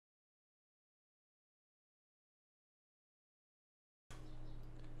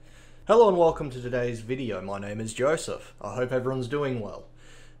Hello and welcome to today's video. My name is Joseph. I hope everyone's doing well.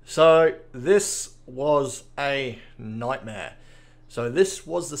 So this was a nightmare. So this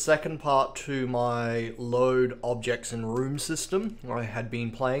was the second part to my load objects in room system I had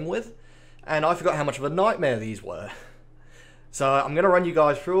been playing with, and I forgot how much of a nightmare these were. So I'm going to run you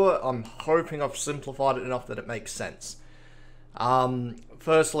guys through it. I'm hoping I've simplified it enough that it makes sense.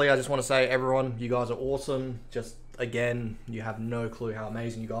 Firstly, I just want to say, everyone, you guys are awesome. Just again, you have no clue how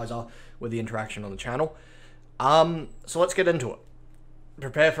amazing you guys are with the interaction on the channel. So let's get into it.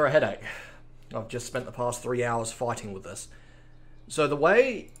 Prepare for a headache. I've just spent the past 3 hours fighting with this. So the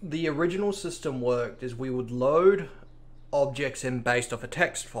way the original system worked is we would load objects in based off a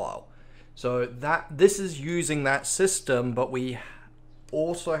text file. So this is using that system, but we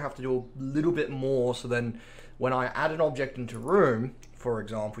also have to do a little bit more. So then when I add an object into room, for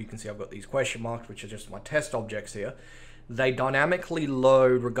example, you can see I've got these question marks, which are just my test objects here. They dynamically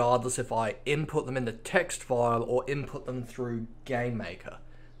load regardless if I input them in the text file or input them through Gamemaker.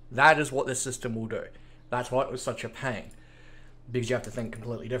 That is what this system will do. That's why it was such a pain, because you have to think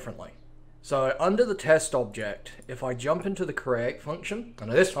completely differently. So under the test object, if I jump into the create function,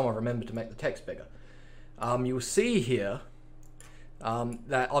 and this time I remember to make the text bigger, you'll see here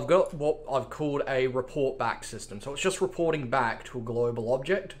that I've got what I've called a report back system. So it's just reporting back to a global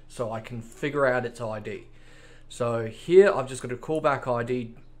object so I can figure out its ID. So here I've just got a callback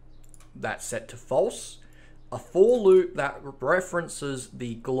ID that's set to false, a for loop that references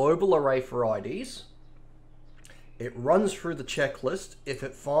the global array for IDs. It runs through the checklist. If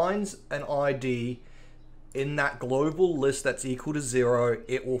it finds an ID in that global list that's equal to 0,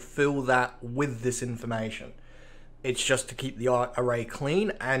 it will fill that with this information. It's just to keep the array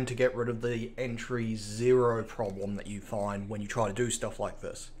clean and to get rid of the entry 0 problem that you find when you try to do stuff like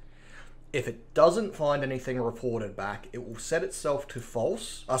this. If it doesn't find anything reported back, it will set itself to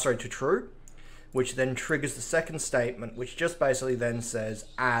to true, which then triggers the second statement, which just basically then says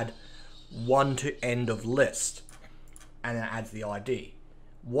add 1 to end of list, and it adds the ID.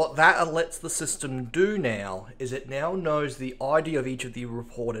 What that lets the system do now is it now knows the ID of each of the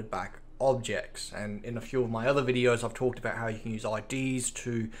reported back objects, and in a few of my other videos I've talked about how you can use IDs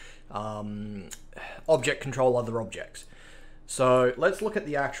to object control other objects. So let's look at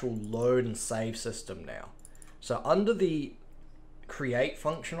the actual load and save system now. So under the create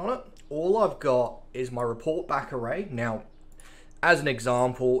function on it, all I've got is my report back array. Now, as an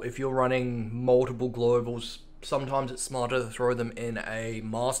example, if you're running multiple globals, sometimes it's smarter to throw them in a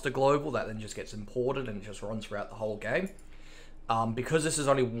master global that then just gets imported and just runs throughout the whole game. Because this is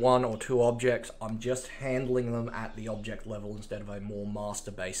only 1 or 2 objects, I'm just handling them at the object level instead of a more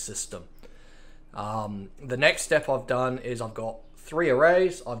master-based system. The next step I've done is I've got 3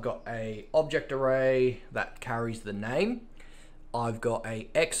 arrays. I've got a object array that carries the name. I've got a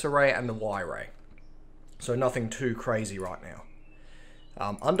X array and a Y array. So nothing too crazy right now.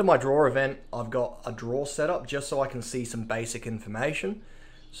 Under my draw event, I've got a draw setup just so I can see some basic information.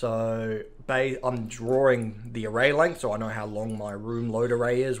 So I'm drawing the array length so I know how long my room load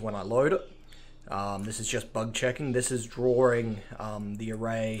array is when I load it. This is just bug checking. This is drawing the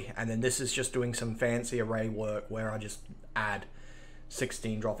array, and then this is just doing some fancy array work where I just add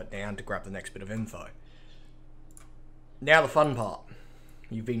 16, drop it down to grab the next bit of info. Now the fun part.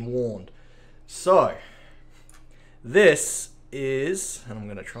 You've been warned. So this is, and I'm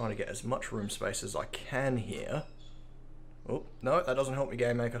going to try to get as much room space as I can here. Oh, no, that doesn't help me,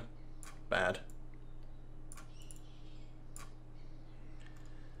 Gamemaker. Bad.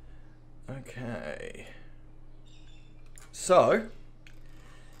 Okay. So,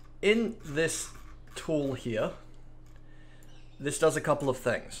 in this tool here, this does a couple of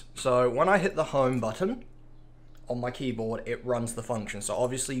things. So, when I hit the home button on my keyboard, it runs the function. So,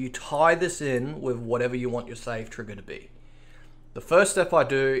 obviously, you tie this in with whatever you want your save trigger to be. The first step I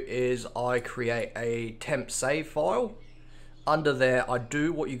do is I create a temp save file. Under there, I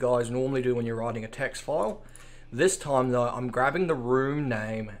do what you guys normally do when you're writing a text file. This time though, I'm grabbing the room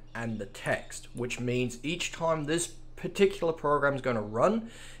name and the text, which means each time this particular program is going to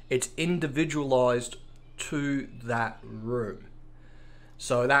run, it's individualized to that room.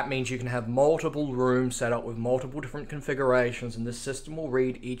 So that means you can have multiple rooms set up with multiple different configurations, and this system will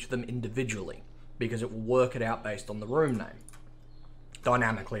read each of them individually because it will work it out based on the room name.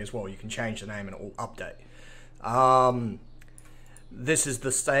 Dynamically as well, you can change the name and it will update. This is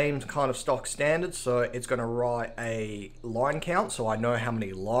the same kind of stock standard, so it's going to write a line count so I know how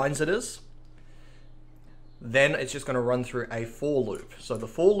many lines it is. Then it's just going to run through a for loop. So the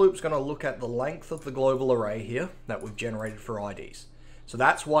for loop is going to look at the length of the global array here that we've generated for IDs. So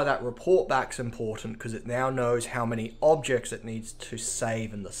that's why that report back's important, because it now knows how many objects it needs to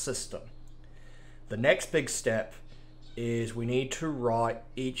save in the system. The next big step is we need to write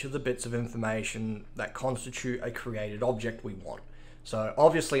each of the bits of information that constitute a created object we want. So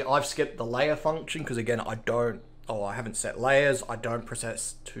obviously I've skipped the layer function because again, I haven't set layers. I don't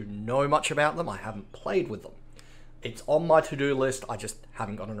process to know much about them. I haven't played with them. It's on my to-do list. I just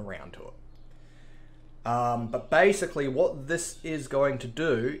haven't gotten around to it. But basically what this is going to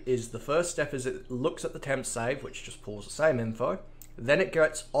do is the first step is it looks at the temp save, which just pulls the same info. Then it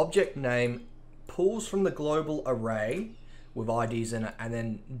gets object name, pulls from the global array with IDs in it, and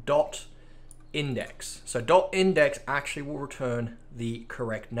then dot index. So dot index actually will return the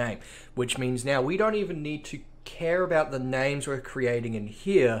correct name, which means now we don't even need to care about the names we're creating in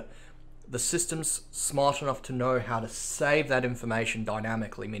here. The system's smart enough to know how to save that information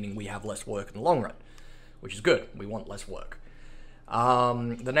dynamically, meaning we have less work in the long run, which is good. We want less work.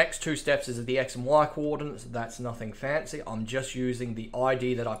 The next two steps is the X and Y coordinates. That's nothing fancy. I'm just using the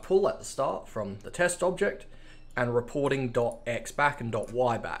ID that I pull at the start from the test object and reporting .x back and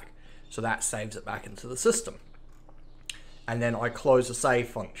 .y back. So that saves it back into the system. And then I close the save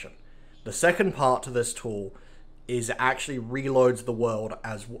function. The second part to this tool is it actually reloads the world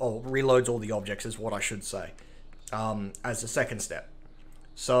reloads all the objects is what I should say, as the second step.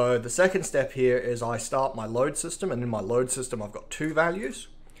 So the second step here is I start my load system, and in my load system I've got two values.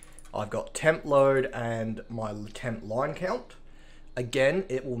 I've got temp load and my temp line count. Again,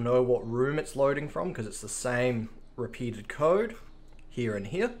 it will know what room it's loading from because it's the same repeated code here and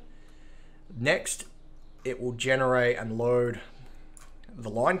here. Next, it will generate and load the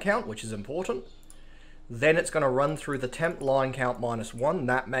line count, which is important. Then it's going to run through the temp line count -1.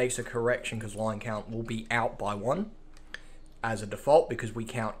 That makes a correction because line count will be out by 1 as a default because we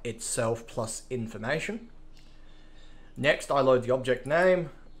count itself plus information. Next, I load the object name,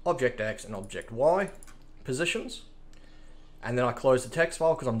 object X, and object Y positions. And then I close the text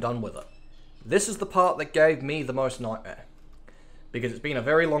file because I'm done with it. This is the part that gave me the most nightmare because it's been a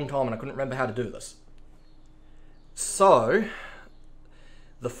very long time and I couldn't remember how to do this. So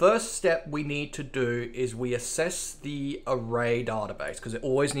the first step we need to do is we assess the array database because it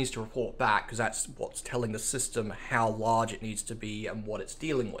always needs to report back because that's what's telling the system how large it needs to be and what it's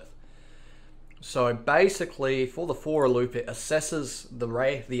dealing with. So basically for the for loop, it assesses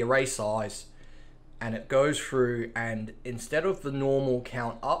the array size and it goes through, and instead of the normal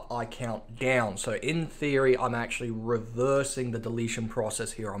count up, I count down. So in theory, I'm actually reversing the deletion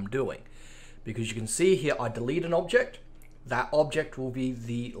process here I'm doing. Because you can see here, I delete an object. That object will be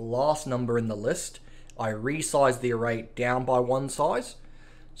the last number in the list. I resize the array down by 1 size.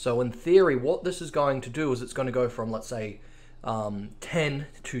 So in theory, what this is going to do is it's going to go from, let's say, 10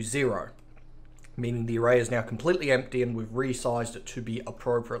 to 0. Meaning the array is now completely empty and we've resized it to be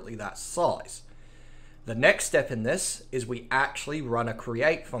appropriately that size. The next step in this is we actually run a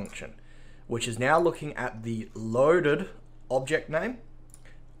create function, which is now looking at the loaded object name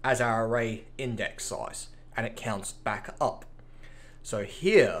as our array index size, and it counts back up. So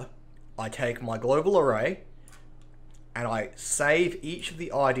here, I take my global array and I save each of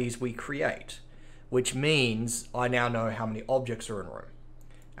the IDs we create, which means I now know how many objects are in room.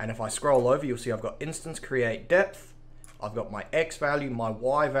 And if I scroll over, you'll see I've got instance create depth, I've got my X value, my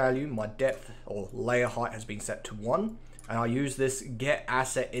Y value, my depth or layer height has been set to 1, and I use this get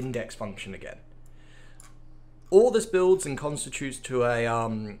asset index function again. All this builds and constitutes to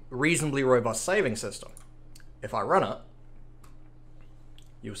a reasonably robust saving system. If I run it,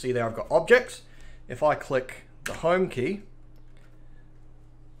 you'll see there I've got objects. If I click the home key,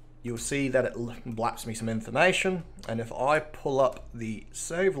 you'll see that it laps me some information, and if I pull up the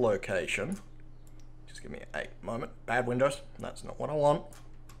save location, just give me a moment, bad Windows, that's not what I want.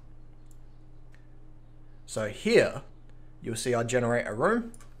 So here, you'll see I generate a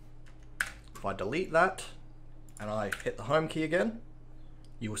room. If I delete that, and I hit the home key again,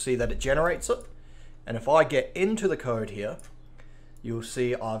 you will see that it generates it. And if I get into the code here, you'll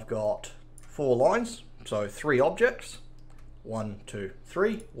see I've got 4 lines, so 3 objects, 1, 2,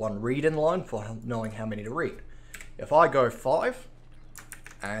 3, 1 read in line for knowing how many to read. If I go 5,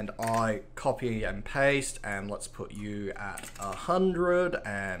 and I copy and paste, and let's put you at 100,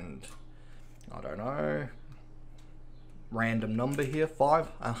 and I don't know, random number here,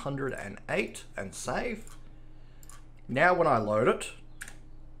 508, and save. Now when I load it,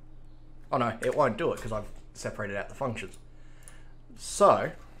 oh no, it won't do it because I've separated out the functions.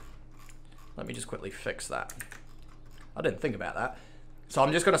 So, let me just quickly fix that. I didn't think about that. So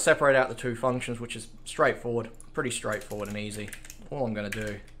I'm just going to separate out the 2 functions, which is straightforward, pretty straightforward and easy. All I'm going to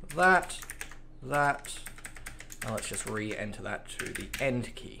do, that, Now let's just re-enter that to the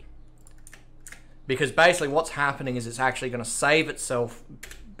end key. Because basically what's happening is it's actually going to save itself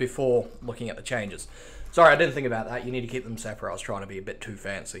before looking at the changes. Sorry, I didn't think about that. You need to keep them separate. I was trying to be a bit too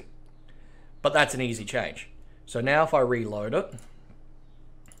fancy. But that's an easy change. So now if I reload it,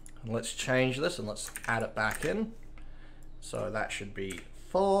 let's change this and let's add it back in. So that should be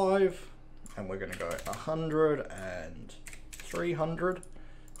 5, and we're going to go 100 and 300,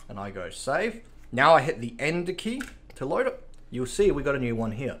 and I go save. Now I hit the enter key to load it. You'll see we got a new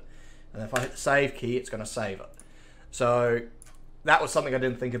one here. And if I hit the save key, it's going to save it. So that was something I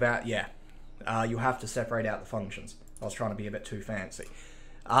didn't think about. Yeah, you have to separate out the functions. I was trying to be a bit too fancy.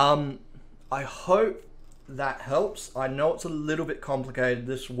 I hope that helps. I know it's a little bit complicated.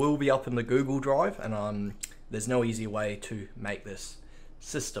 This will be up in the Google Drive, and there's no easy way to make this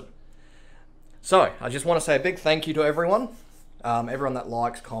system. So I just want to say a big thank you to everyone. Everyone that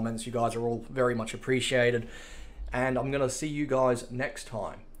likes, comments, you guys are all very much appreciated. And I'm going to see you guys next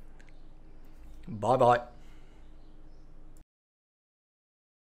time. Bye-bye.